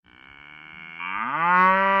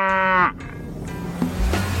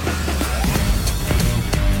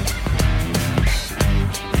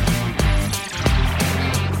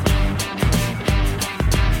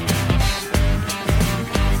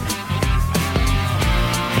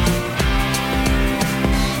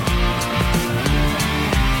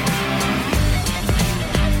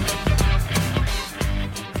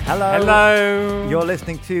Hello. You're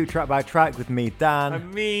listening to Track by Track with me, Dan.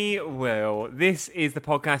 And me, Will. This is the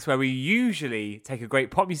podcast where we usually take a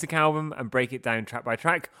great pop music album and break it down track by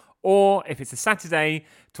track, or if it's a Saturday,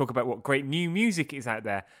 talk about what great new music is out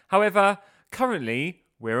there. However, currently,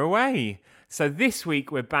 we're away. So this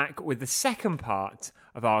week, we're back with the second part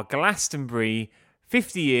of our Glastonbury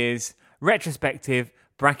 50 years retrospective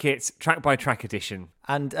brackets track by track edition.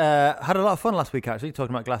 And had a lot of fun last week, actually,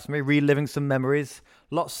 talking about Glastonbury, reliving some memories.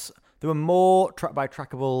 There were more track by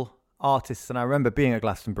trackable artists than I remember being at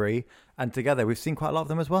Glastonbury, and together we've seen quite a lot of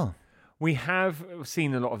them as well. We have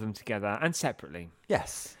seen a lot of them together and separately.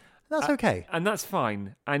 Yes, that's okay. And that's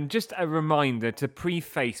fine. And just a reminder to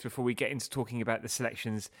preface before we get into talking about the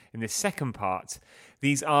selections in this second part,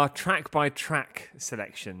 these are track by track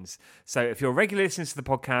selections. So if you're regular listeners to the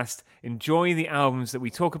podcast, enjoy the albums that we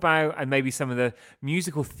talk about and maybe some of the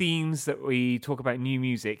musical themes that we talk about new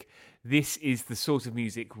music. This is the sort of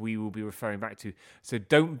music we will be referring back to. So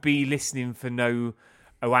don't be listening for no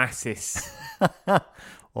Oasis.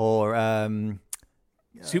 Or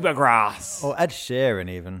Supergrass. Or Ed Sheeran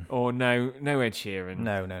even. Or no Ed Sheeran.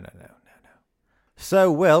 No.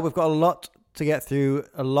 So, Will, we've got a lot to get through,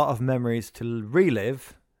 a lot of memories to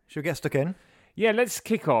relive. Should we get stuck in? Yeah, let's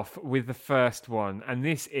kick off with the first one. And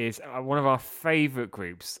this is one of our favourite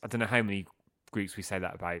groups. I don't know how many groups we say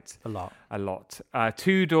that about. A lot.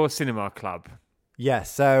 Two Door Cinema Club.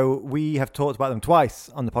 Yes, so we have talked about them twice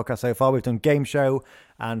on the podcast so far. We've done Game Show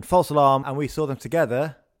and False Alarm, and we saw them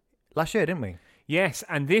together last year, didn't we? Yes,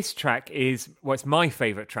 and this track is, it's my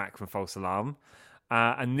favourite track from False Alarm.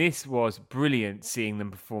 And this was brilliant seeing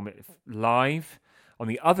them perform it live on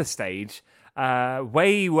the other stage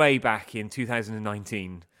way back in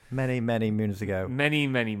 2019. Many moons ago. Many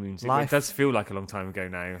moons ago. It does feel like a long time ago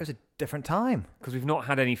now. It was a different time. Because we've not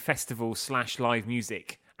had any festival / live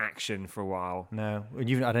music action for a while. No,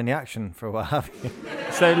 you've not had any action for a while, have you?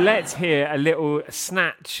 So let's hear a little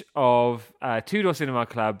snatch of Two Door Cinema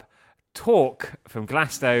Club Talk from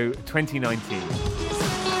Glasto 2019.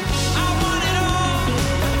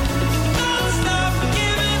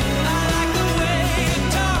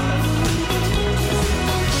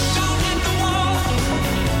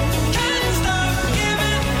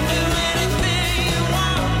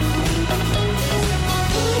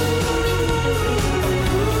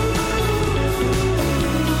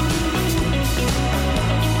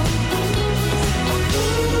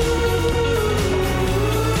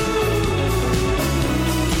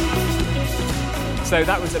 So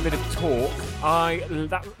that was a bit of Talk. I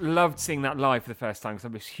loved seeing that live for the first time because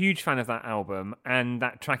I'm a huge fan of that album and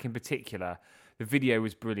that track in particular. The video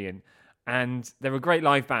was brilliant and they're a great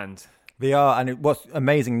live band. They are, and what's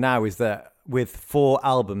amazing now is that with 4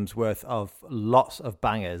 albums worth of lots of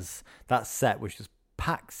bangers, that set was just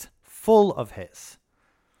packed full of hits.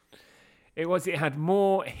 It had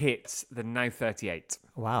more hits than Now 38.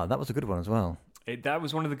 Wow, that was a good one as well. That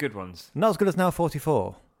was one of the good ones. Not as good as Now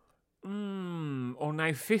 44. Or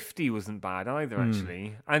Now 50 wasn't bad either,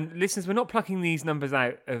 actually. And listeners, we're not plucking these numbers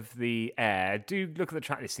out of the air. Do look at the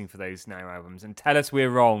track listing for those Now albums and tell us we're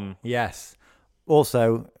wrong. Yes.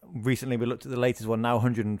 Also, recently we looked at the latest one, Now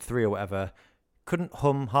 103 or whatever. Couldn't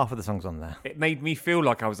hum half of the songs on there. It made me feel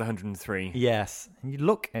like I was 103. Yes. You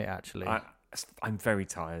look it, actually. I'm very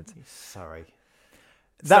tired. Sorry.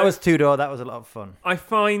 That was Two Door. That was a lot of fun. I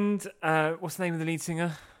find... what's the name of the lead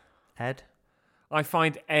singer? Ed. I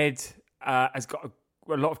find Ed has got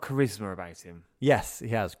a lot of charisma about him. Yes, he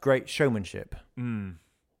has. Great showmanship. And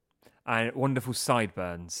wonderful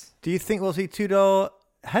sideburns. Do you think we'll see Two Door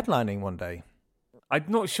headlining one day? I'm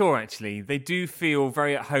not sure, actually. They do feel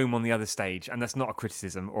very at home on the other stage, and that's not a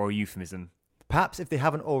criticism or a euphemism. Perhaps if they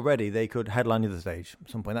haven't already, they could headline the other stage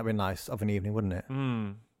at some point. That'd be nice of an evening, wouldn't it?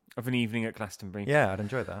 Of an evening at Glastonbury. Yeah, I'd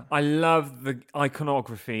enjoy that. I love the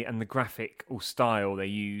iconography and the graphical style they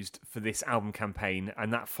used for this album campaign,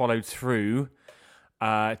 and that followed through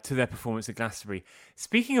to their performance at Glastonbury.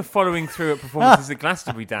 Speaking of following through at performances at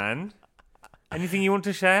Glastonbury, Dan, anything you want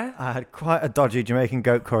to share? I had quite a dodgy Jamaican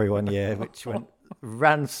goat curry one year, which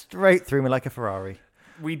ran straight through me like a Ferrari.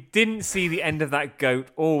 We didn't see the end of that goat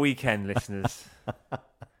all weekend, listeners.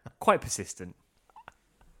 Quite persistent.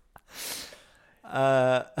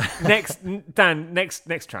 Next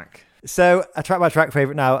track. So a track by track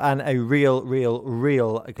favourite now, and a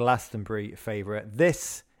real Glastonbury favourite.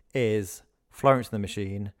 This is Florence and the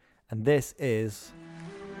Machine, and this is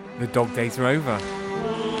The Dog Days Are Over.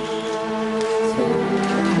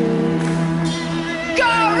 Go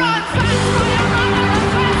run fast, run,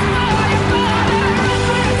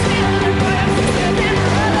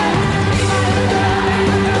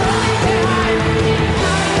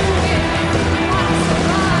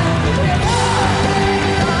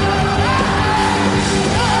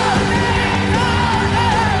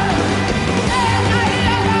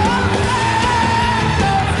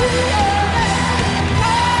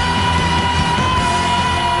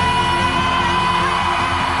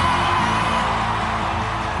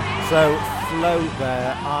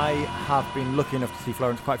 I have been lucky enough to see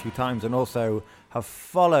Florence quite a few times and also have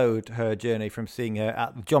followed her journey from seeing her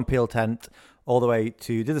at the John Peel tent all the way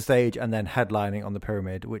to the stage and then headlining on the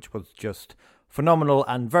Pyramid, which was just phenomenal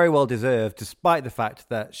and very well deserved, despite the fact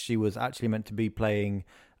that she was actually meant to be playing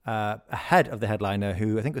ahead of the headliner,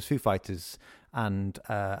 who I think was Foo Fighters, and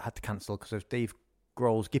had to cancel because of Dave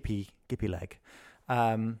Grohl's gippy leg.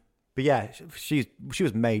 But yeah, she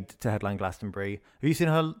was made to headline Glastonbury. Have you seen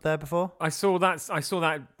her there before? I saw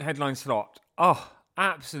that headline slot. Oh,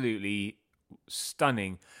 absolutely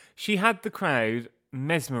stunning. She had the crowd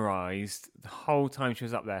mesmerised the whole time she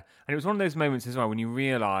was up there. And it was one of those moments as well when you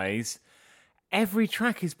realise every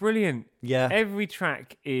track is brilliant. Yeah. Every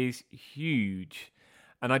track is huge.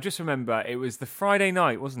 And I just remember it was the Friday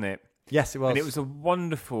night, wasn't it? Yes, it was. And it was a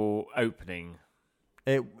wonderful opening.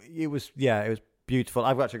 It was beautiful.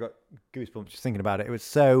 I've actually got goosebumps just thinking about it. It was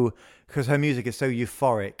so, because her music is so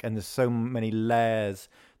euphoric and there's so many layers.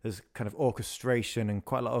 There's kind of orchestration and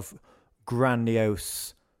quite a lot of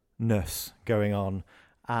grandioseness going on.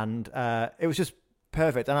 And it was just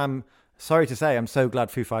perfect. And I'm sorry to say, I'm so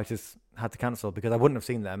glad Foo Fighters had to cancel because I wouldn't have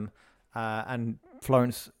seen them. And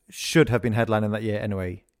Florence should have been headlining that year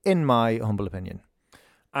anyway, in my humble opinion.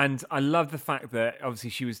 And I love the fact that obviously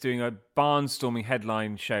she was doing a barnstorming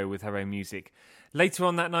headline show with her own music. Later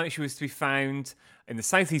on that night, she was to be found in the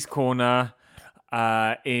southeast corner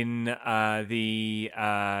in the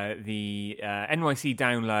NYC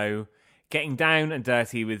Down Low, getting down and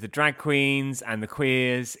dirty with the drag queens and the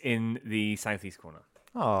queers in the southeast corner.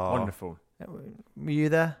 Oh, wonderful. Were you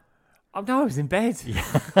there? Oh no, I was in bed. Yeah.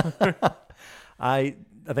 I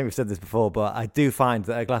think we've said this before, but I do find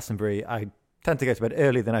that at Glastonbury, I tend to go to bed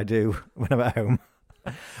earlier than I do when I'm at home.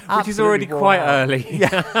 Which is already quite early.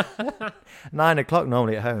 Yeah. 9 o'clock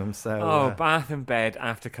normally at home. So bath and bed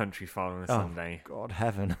after Countryfile on a Sunday. God,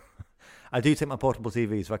 heaven. I do take my portable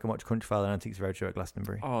TV so I can watch Countryfile and Antiques Roadshow at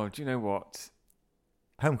Glastonbury. Oh, do you know what?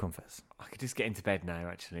 Home comforts. I could just get into bed now,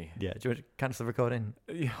 actually. Yeah, do you want to cancel the recording?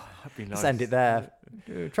 Yeah, that'd be nice. Send it there.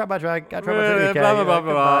 Track by track. Track by blah, blah, blah,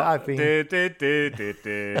 blah. I've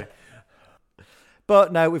been...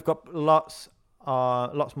 But no, we've got lots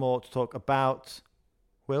more to talk about.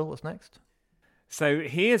 Will, what's next? So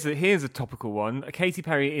here's a topical one. Katy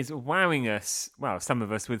Perry is wowing us, well, some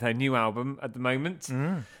of us, with her new album at the moment.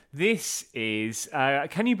 This is,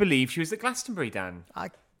 can you believe she was at Glastonbury, Dan?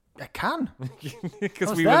 I can.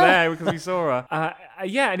 Because we were there, because we saw her.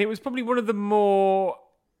 Yeah, and it was probably one of the more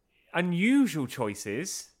unusual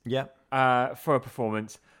choices for a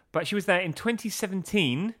performance. But she was there in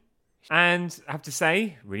 2017, and I have to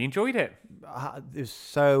say, really enjoyed it. It was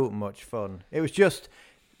so much fun. It was just,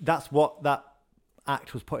 that's what that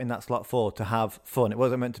act was put in that slot for, to have fun. It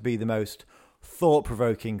wasn't meant to be the most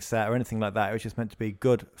thought-provoking set or anything like that. It was just meant to be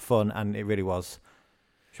good fun, and it really was.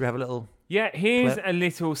 Should we have a little... Yeah, here's a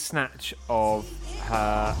little snatch of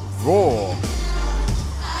her Raw.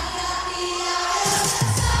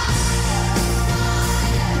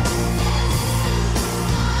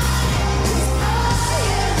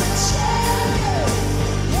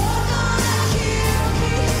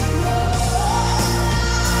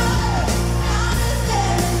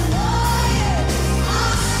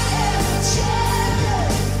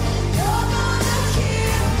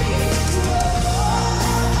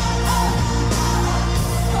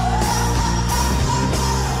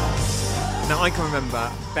 I can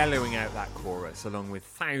remember bellowing out that chorus along with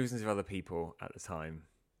thousands of other people at the time.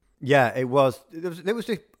 Yeah, it was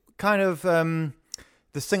the kind of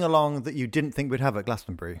the sing-along that you didn't think we'd have at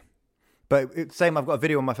Glastonbury. But same, I've got a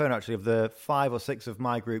video on my phone actually of the 5 or 6 of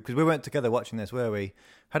my group, because we weren't together watching this, were we?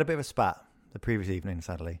 Had a bit of a spat the previous evening,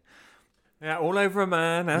 sadly. Yeah, all over a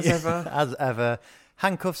man, as ever. As ever.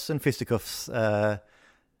 Handcuffs and fisticuffs. And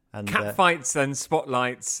cat fights and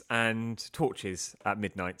spotlights and torches at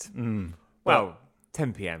midnight. Well,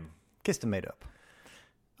 10 p.m. Kissed and made up.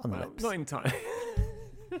 On the lips. Not in time.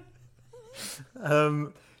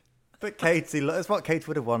 But Katie, that's what Katie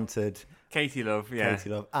would have wanted. Katie Love, yeah. Katie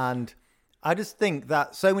Love. And I just think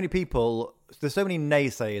that so many people, there's so many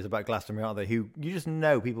naysayers about Glastonbury, aren't there, who you just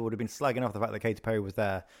know people would have been slagging off the fact that Katy Perry was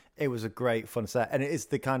there. It was a great, fun set. And it is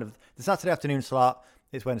the kind of, the Saturday afternoon slot.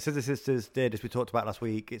 It's when Scissor Sisters did, as we talked about last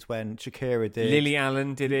week. It's when Shakira did. Lily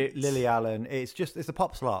Allen did it. Lily Allen. It's a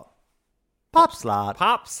pop slot. Pop slot.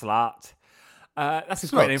 Pop slot. That's a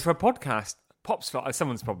great name for a podcast. Pop slot.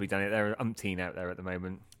 Someone's probably done it. There are umpteen out there at the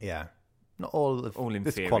moment. Yeah. Not all this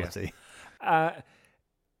quality.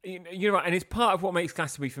 You're right, and it's part of what makes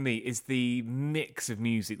Glastonbury for me is the mix of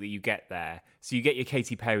music that you get there. So you get your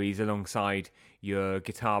Katy Perrys alongside your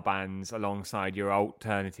guitar bands, alongside your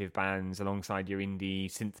alternative bands, alongside your indie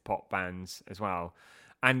synth pop bands as well.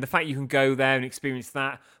 And the fact you can go there and experience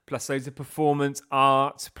that, plus loads of performance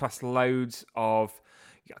art, plus loads of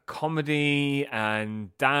comedy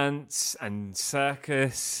and dance and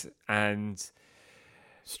circus and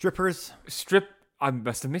Strippers. I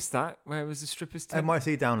must have missed that. Where was the strippers tent?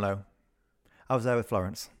 NYC down low. I was there with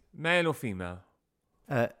Florence. Male or female?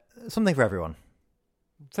 Something for everyone.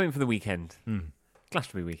 Something for the weekend.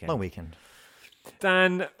 Glastonbury weekend. Long weekend.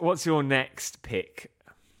 Dan, what's your next pick?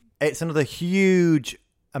 It's another huge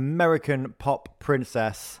American pop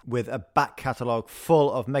princess with a back catalogue full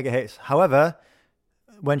of mega hits. However,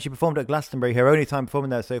 when she performed at Glastonbury, her only time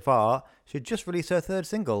performing there so far, she had just released her third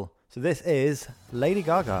single. So this is Lady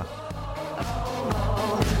Gaga.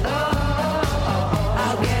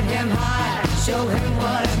 I'll get him high, show him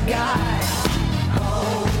what I got.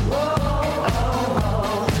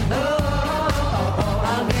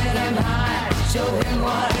 I'll get him high, show him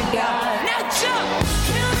what I got. Now jump!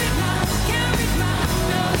 Carry my,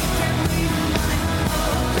 no, carry my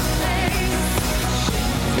face.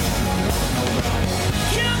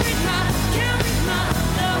 Carry my,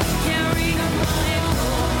 no, carry my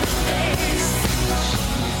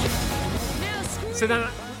face. So Dan,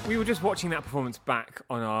 we were just watching that performance back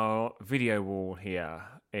on our video wall here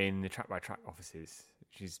in the Track by Track offices,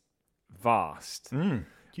 which is vast. Huge.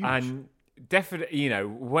 And definitely,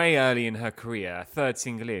 way early in her career, third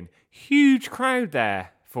single in, huge crowd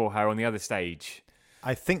there for her on the other stage.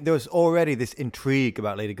 I think there was already this intrigue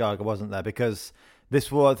about Lady Gaga, wasn't there? Because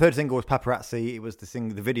third single was Paparazzi. It was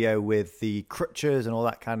the video with the crutches and all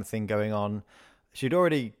that kind of thing going on. She'd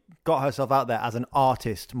already got herself out there as an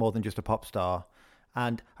artist more than just a pop star.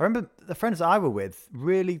 And I remember the friends that I were with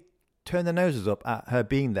really turned their noses up at her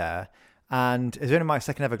being there. And it's only my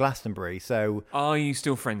second ever Glastonbury, so... Are you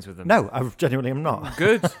still friends with them? No, I genuinely am not.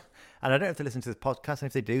 Good. And I don't have to listen to this podcast, and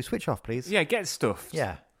if they do, switch off, please. Yeah, get stuffed.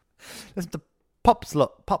 Yeah. Listen to pop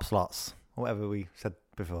slots, or whatever we said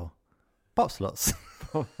before. Pop slots.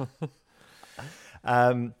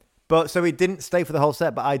 But so we didn't stay for the whole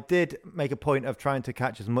set, but I did make a point of trying to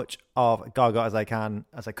catch as much of Gaga as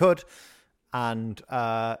I could. And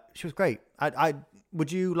she was great. Would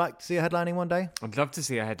you like to see her headlining one day? I'd love to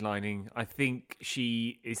see her headlining. I think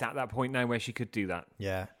she is at that point now where she could do that.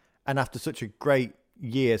 Yeah. And after such a great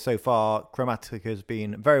year so far, Chromatic has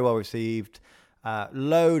been very well received.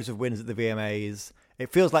 Loads of wins at the VMAs.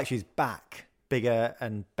 It feels like she's back, bigger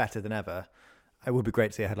and better than ever. It would be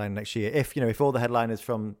great to see her headlining next year. If all the headliners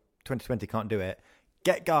from 2020 can't do it,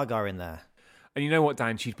 get Gaga in there. And you know what,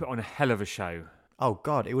 Dan? She'd put on a hell of a show. Oh,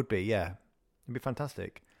 God, it would be, yeah. It'd be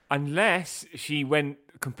fantastic. Unless she went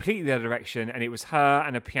completely the other direction and it was her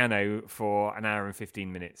and a piano for an hour and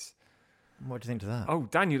 15 minutes. What do you think to that? Oh,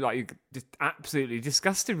 Dan, you're just absolutely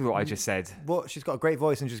disgusted with what I just said. Well, she's got a great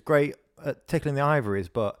voice and she's great at tickling the ivories,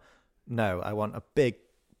 but no, I want a big,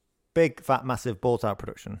 fat, massive balls out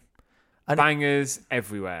production. And bangers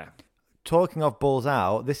everywhere. Talking of balls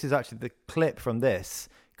out, this is actually the clip from this,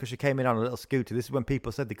 because she came in on a little scooter. This is when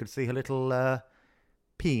people said they could see her little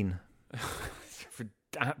peen.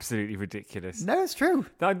 Absolutely ridiculous. No, it's true.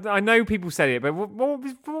 I know people said it, but what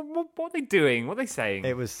are they doing? What are they saying?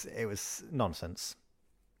 It was nonsense.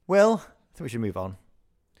 Well, I think we should move on.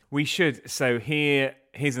 We should. So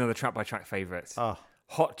here's another Track by Track favourite. Oh.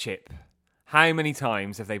 Hot Chip. How many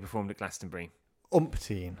times have they performed at Glastonbury?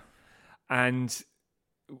 Umpteen. And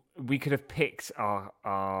we could have picked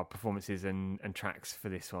our performances and tracks for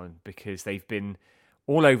this one because they've been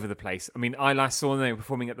all over the place. I mean, I last saw them, they were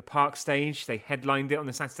performing at the Park stage. They headlined it on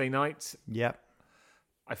the Saturday night. Yep.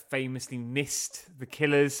 I famously missed The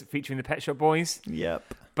Killers featuring the Pet Shop Boys. Yep.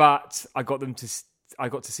 But I got to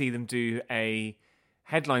see them do a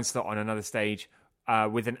headline slot on another stage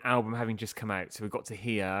with an album having just come out. So we got to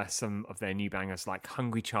hear some of their new bangers like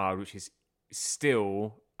Hungry Child, which is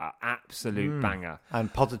still an absolute banger.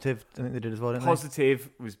 And Positive, I think they did as well, didn't Positive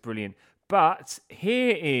was brilliant. But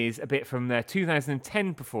here is a bit from their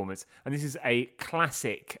 2010 performance, and this is a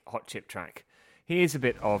classic Hot Chip track. Here's a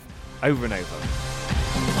bit of Over and Over.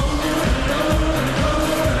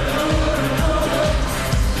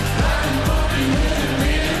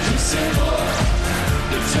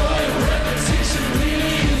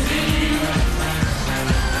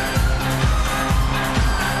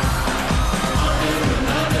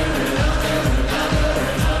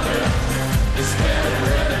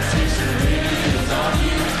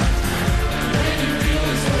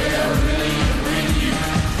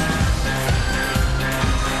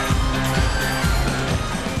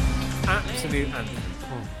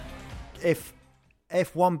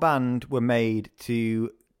 If one band were made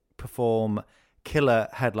to perform killer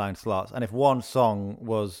headline slots. And if one song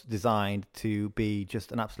was designed to be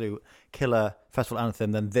just an absolute killer festival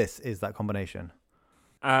anthem, then this is that combination.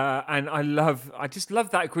 And I just love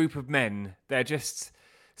that group of men. They're just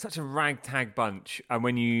such a ragtag bunch. And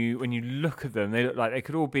when you look at them, they look like they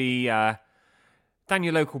could all be down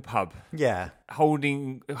your local pub. Yeah,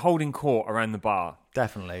 holding court around the bar.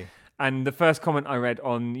 definitely. And the first comment I read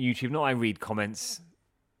on YouTube, not I read comments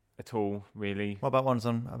at all, really. What about ones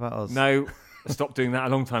about us? No, I stopped doing that a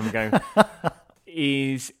long time ago.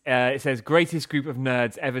 It says, greatest group of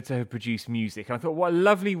nerds ever to have produced music. And I thought, what a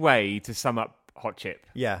lovely way to sum up Hot Chip.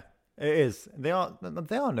 Yeah, it is. They are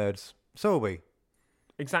nerds. So are we.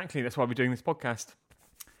 Exactly, that's why we're doing this podcast.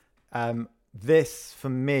 This, for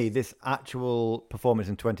me, this actual performance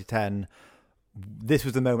in 2010, this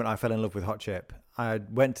was the moment I fell in love with Hot Chip. I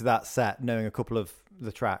went to that set knowing a couple of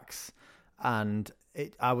the tracks, and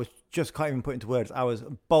I was just can't even put into words. I was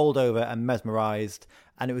bowled over and mesmerised,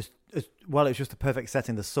 and it was just a perfect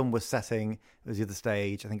setting. The sun was setting. It was the other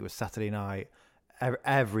stage. I think it was Saturday night.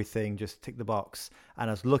 Everything just ticked the box. And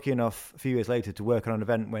I was lucky enough a few years later to work on an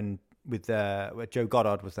event where Joe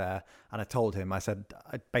Goddard was there, and I told him, I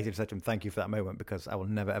basically said to him, thank you for that moment, because I will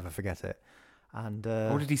never ever forget it. And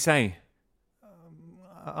what did he say?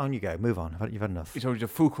 On you go, move on. You've had enough. He told you to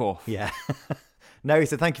fuck off. Yeah. No, he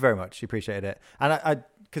said thank you very much. He appreciated it. And I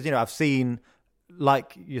because I've seen,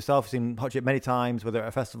 like yourself, seen Hot Chip many times, whether at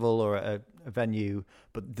a festival or at a venue.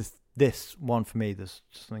 But this one for me, there's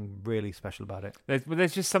something really special about it.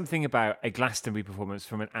 There's just something about a Glastonbury performance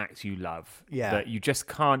from an act you love. Yeah. That you just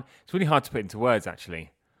can't. It's really hard to put into words,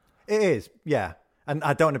 actually. It is, yeah. And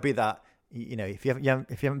I don't want to be that. If you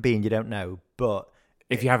haven't been, you don't know. But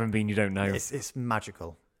if you haven't been, you don't know. It's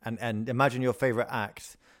magical. And imagine your favourite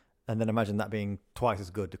act, and then imagine that being twice as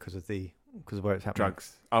good because of where it's happening.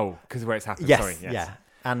 Drugs. Oh, because of where it's happening. Yes, Sorry. Yes. Yeah.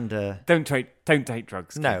 And don't take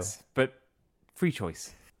drugs. No. Kids, but free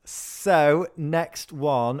choice. So next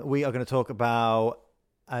one, we are going to talk about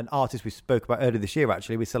an artist we spoke about earlier this year.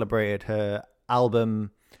 Actually, we celebrated her album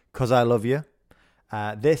 "'Cause I Love You."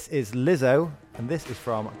 This is Lizzo, and this is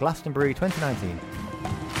from Glastonbury 2019.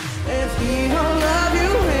 If he don't love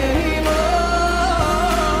you anymore,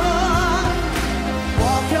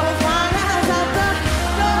 walk your fine ass out the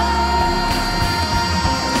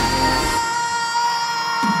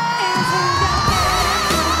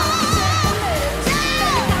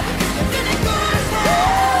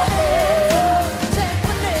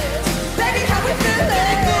baby, how we feeling?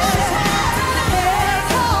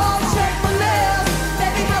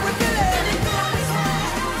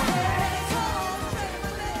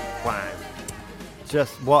 Wow.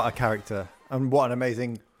 Just what a character, and what an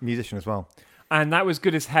amazing musician as well. And that was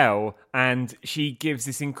good as hell. And she gives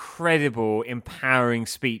this incredible, empowering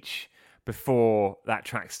speech before that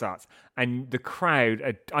track starts. And the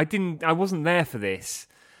crowd, I wasn't there for this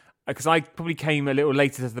because I probably came a little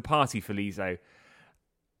later to the party for Lizzo.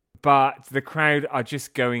 But the crowd are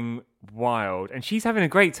just going wild, and she's having a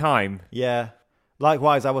great time. Yeah.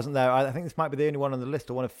 Likewise, I wasn't there. I think this might be the only one on the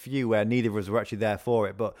list, or one of few where neither of us were actually there for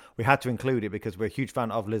it. But we had to include it because we're a huge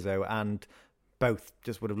fan of Lizzo, and both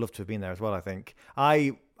just would have loved to have been there as well, I think.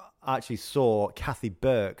 I actually saw Kathy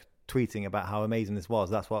Burke tweeting about how amazing this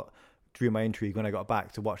was. That's what drew my intrigue when I got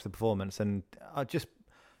back to watch the performance. And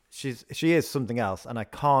she is something else, and I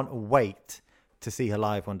can't wait to see her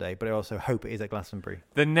live one day. But I also hope it is at Glastonbury.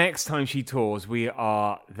 The next time she tours, we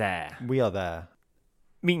are there. We are there.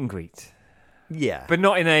 Meet and greet. Yeah. But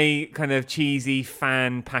not in a kind of cheesy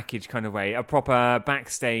fan package kind of way. A proper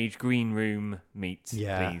backstage green room meet,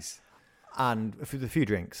 please. And a few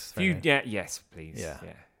drinks. Yes, please. Yeah.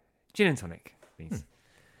 Gin and tonic, please.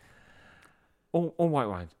 All white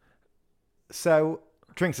wine. So,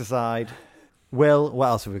 drinks aside, Will, what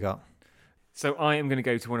else have we got? So I am going to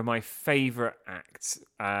go to one of my favourite acts,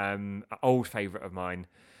 an old favourite of mine,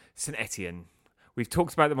 St. Etienne. We've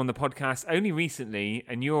talked about them on the podcast only recently,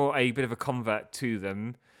 and you're a bit of a convert to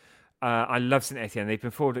them. I love St. Etienne. They've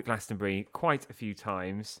been forward at Glastonbury quite a few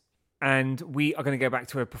times. And we are going to go back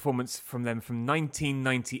to a performance from them from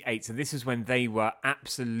 1998. So this is when they were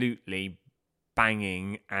absolutely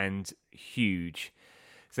banging and huge.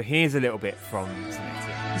 So here's a little bit from St.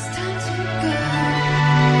 Etienne. It's time to go.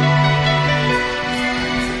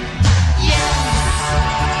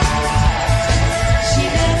 She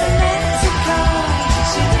never meant to go.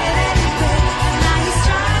 She did anything. Now he's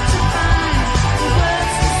trying to find the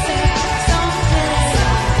words to say. Someday.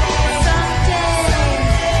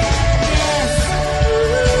 Yes.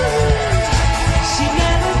 She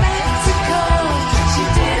never meant to go. She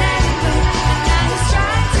did anything. Now he's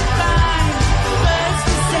trying to find the words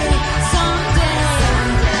to say. Someday.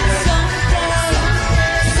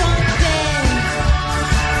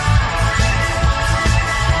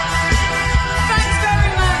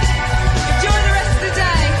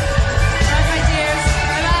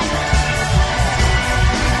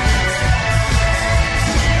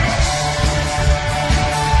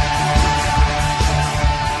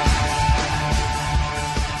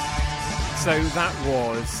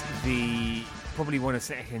 was probably one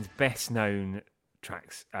of Etienne's best known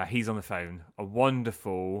tracks. He's on the Phone, a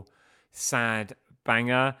wonderful, sad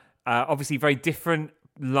banger. Obviously, very different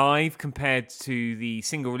live compared to the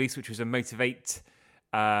single release, which was a Motivate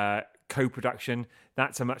co-production.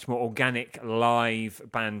 That's a much more organic live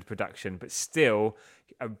band production, but still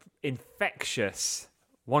an infectious,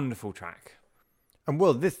 wonderful track. And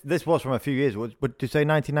Will, this was from a few years. What did you say?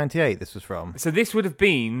 1998. This was from. So this would have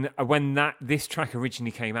been when this track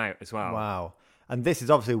originally came out as well. Wow. And this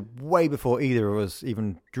is obviously way before either of us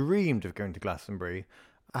even dreamed of going to Glastonbury.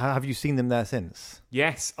 Have you seen them there since?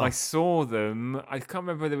 Yes, I saw them. I can't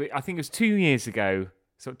remember whether I think it was 2 years ago.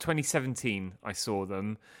 So 2017, I saw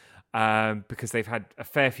them because they've had a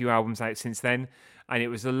fair few albums out since then, and it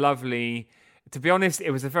was a lovely. To be honest,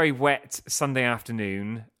 it was a very wet Sunday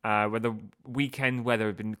afternoon where the weekend weather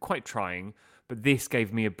had been quite trying, but this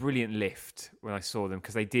gave me a brilliant lift when I saw them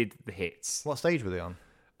because they did the hits. What stage were they on?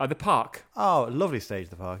 The Park. Oh, lovely stage,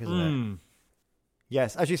 the Park, isn't it?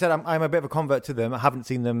 Yes, as you said, I'm a bit of a convert to them. I haven't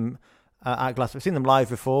seen them at Glastonbury. I've seen them live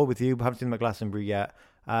before with you, but haven't seen them at Glastonbury yet.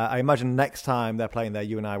 I imagine next time they're playing there,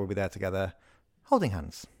 you and I will be there together, holding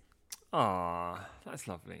hands. Ah, that's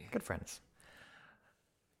lovely. Good friends.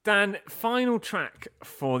 Dan, final track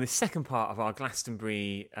for the second part of our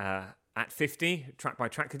Glastonbury at 50 track by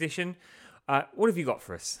track edition. What have you got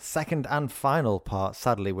for us? Second and final part,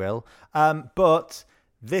 sadly, Will. But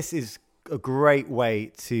this is a great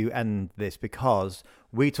way to end this because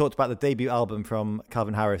we talked about the debut album from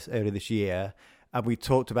Calvin Harris earlier this year, and we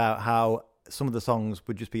talked about how some of the songs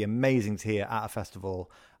would just be amazing to hear at a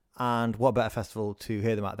festival, and what better festival to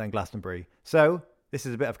hear them at than Glastonbury. So this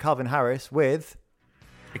is a bit of Calvin Harris with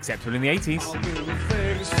Acceptable in the 80s. I'll do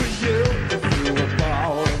things for you if you were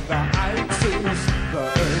born in the 80s, the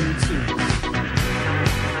 80s.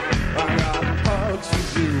 I got hugs for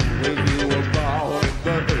you when you were born in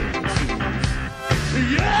the 80s.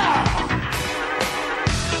 Yeah!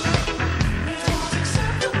 It was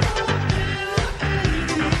acceptable in the 80s.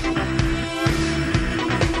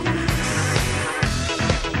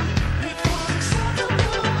 It was acceptable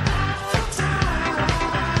at the time.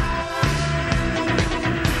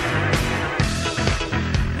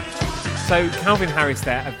 So Calvin Harris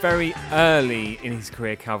there, a very early in his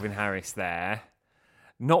career Calvin Harris there.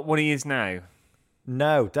 Not what he is now.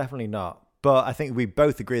 No, definitely not. But I think we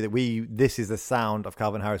both agree that this is the sound of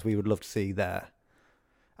Calvin Harris we would love to see there.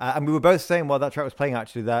 And we were both saying while that track was playing,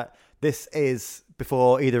 actually, that this is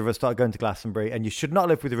before either of us started going to Glastonbury, and you should not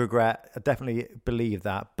live with regret. I definitely believe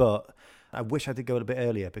that. But I wish I did go a little bit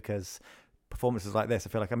earlier because performances like this, I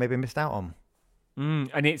feel like I maybe missed out on.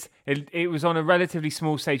 And it was on a relatively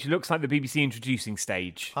small stage. It looks like the BBC introducing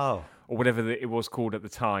stage. Oh. Or whatever it was called at the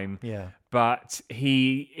time. Yeah. But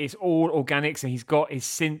it's all organic, so he's got his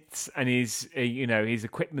synths and his his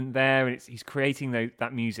equipment there, and he's creating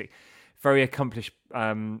that music. Very accomplished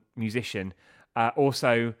musician.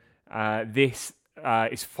 Also, this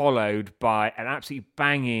is followed by an absolutely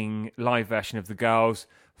banging live version of The Girls,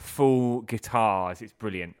 full guitars. It's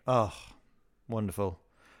brilliant. Oh, wonderful.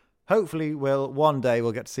 Hopefully, one day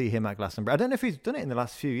we'll get to see him at Glastonbury. I don't know if he's done it in the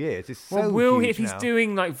last few years. It's so huge if he's now.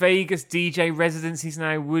 doing like Vegas DJ residencies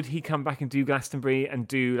now, would he come back and do Glastonbury and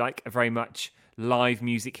do like a very much live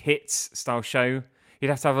music hits style show? He'd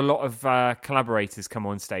have to have a lot of collaborators come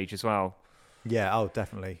on stage as well. Yeah, oh,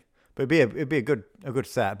 definitely. But it'd be a good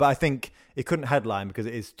set. But I think it couldn't headline because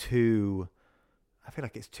it is too. I feel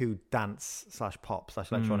like it's too dance /pop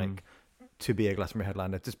 /electronic to be a Glastonbury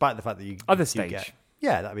headliner, despite the fact that you stage.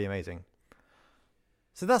 Yeah, that'd be amazing.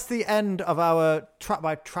 So that's the end of our track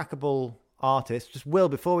by trackable artists. Just Will,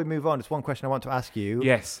 before we move on, just one question I want to ask you.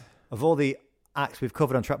 Yes. Of all the acts we've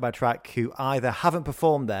covered on Track by Track who either haven't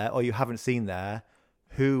performed there or you haven't seen there,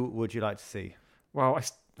 who would you like to see? Well,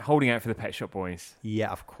 holding out for the Pet Shop Boys. Yeah,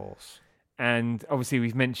 of course. And obviously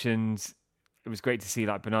we've mentioned it was great to see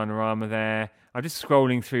like Bananarama there. I'm just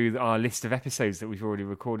scrolling through our list of episodes that we've already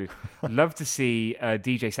recorded. I'd love to see a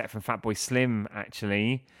DJ set from Fatboy Slim,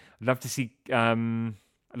 actually. I'd love to see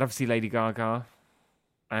Lady Gaga.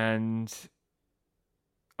 And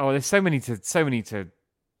there's so many to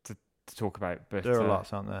talk about. But There are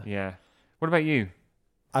lots, aren't there? Yeah. What about you?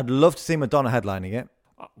 I'd love to see Madonna headlining it.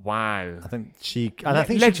 Wow. I think she...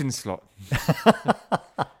 Legend slot.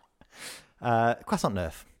 Croissant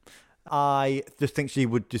Nerf. I just think she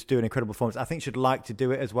would just do an incredible performance. I think she'd like to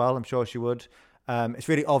do it as well. I'm sure she would. It's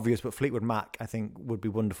really obvious, but Fleetwood Mac, I think, would be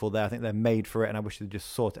wonderful there. I think they're made for it, and I wish they'd just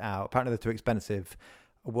sort it out. Apparently, they're too expensive.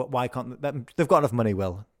 Why can't they've got enough money?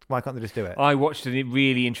 Will, why can't they just do it? I watched a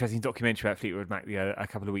really interesting documentary about Fleetwood Mac a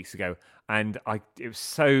couple of weeks ago, and it was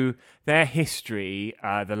so their history,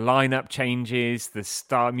 the lineup changes,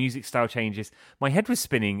 the music style changes. My head was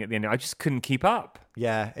spinning at the end. I just couldn't keep up.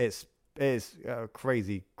 Yeah, it's a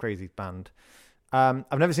crazy band.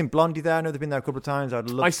 I've never seen Blondie there. I know they've been there a couple of times. I'd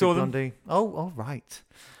love to see saw them. Blondie. Oh, all right.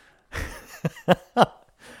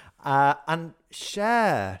 And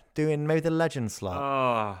Cher doing maybe the legend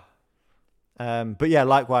slot. But yeah,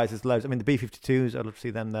 likewise, there's loads. I mean, the B-52s, I'd love to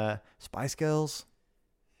see them there. Spice Girls.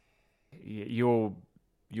 You're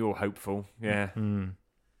hopeful, yeah.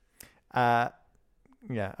 Yeah,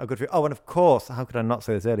 a good few. Oh, and of course, how could I not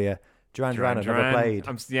say this earlier? Duran Duran had never played.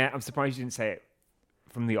 I'm surprised you didn't say it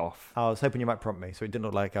from the off. I was hoping you might prompt me, so it didn't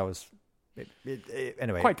look like I was...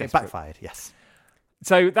 Anyway, Quite it desperate. backfired, yes.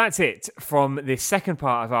 So that's it from the second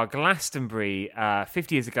part of our Glastonbury,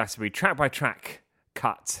 50 Years of Glastonbury, track-by-track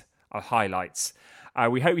cut of highlights.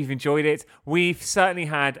 We hope you've enjoyed it. We've certainly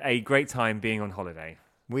had a great time being on holiday.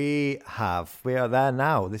 We have. We are there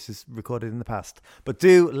now. This is recorded in the past. But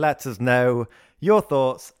do let us know your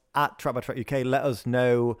thoughts at Track by Track UK. Let us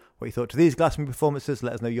know what you thought to these Glastonbury performances.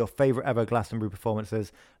 Let us know your favourite ever Glastonbury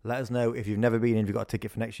performances. Let us know if you've never been and if you've got a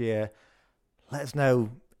ticket for next year. Let us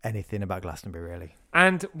know anything about Glastonbury, really.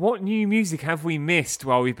 And what new music have we missed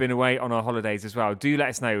while we've been away on our holidays as well? Do let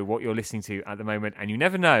us know what you're listening to at the moment. And you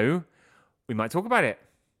never know, we might talk about it.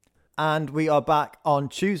 And we are back on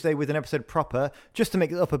Tuesday with an episode proper. Just to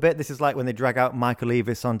make it up a bit, this is like when they drag out Michael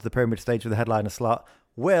Leavis onto the Pyramid stage with the headliner slot.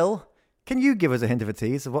 Will, can you give us a hint of a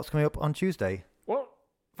tease of what's coming up on Tuesday? What?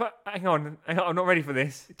 But hang on, I'm not ready for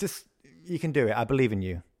this. Just, you can do it. I believe in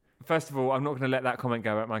you. First of all, I'm not going to let that comment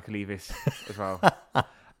go about Michael Leavis as well.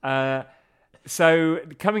 So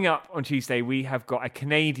coming up on Tuesday, we have got a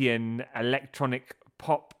Canadian electronic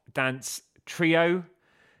pop dance trio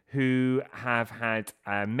who have had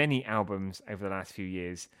many albums over the last few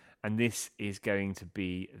years, and this is going to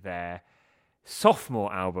be their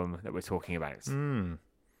sophomore album that we're talking about. I'm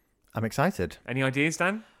excited. Any ideas,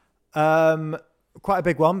 Dan? Quite a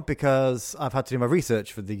big one because I've had to do my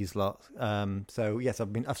research for these lots. So yes,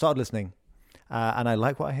 I've started listening, and I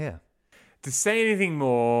like what I hear. To say anything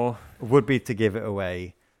more would be to give it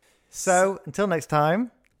away. So until next time,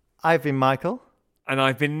 I've been Michael. And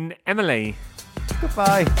I've been Emily.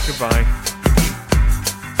 Goodbye. Goodbye.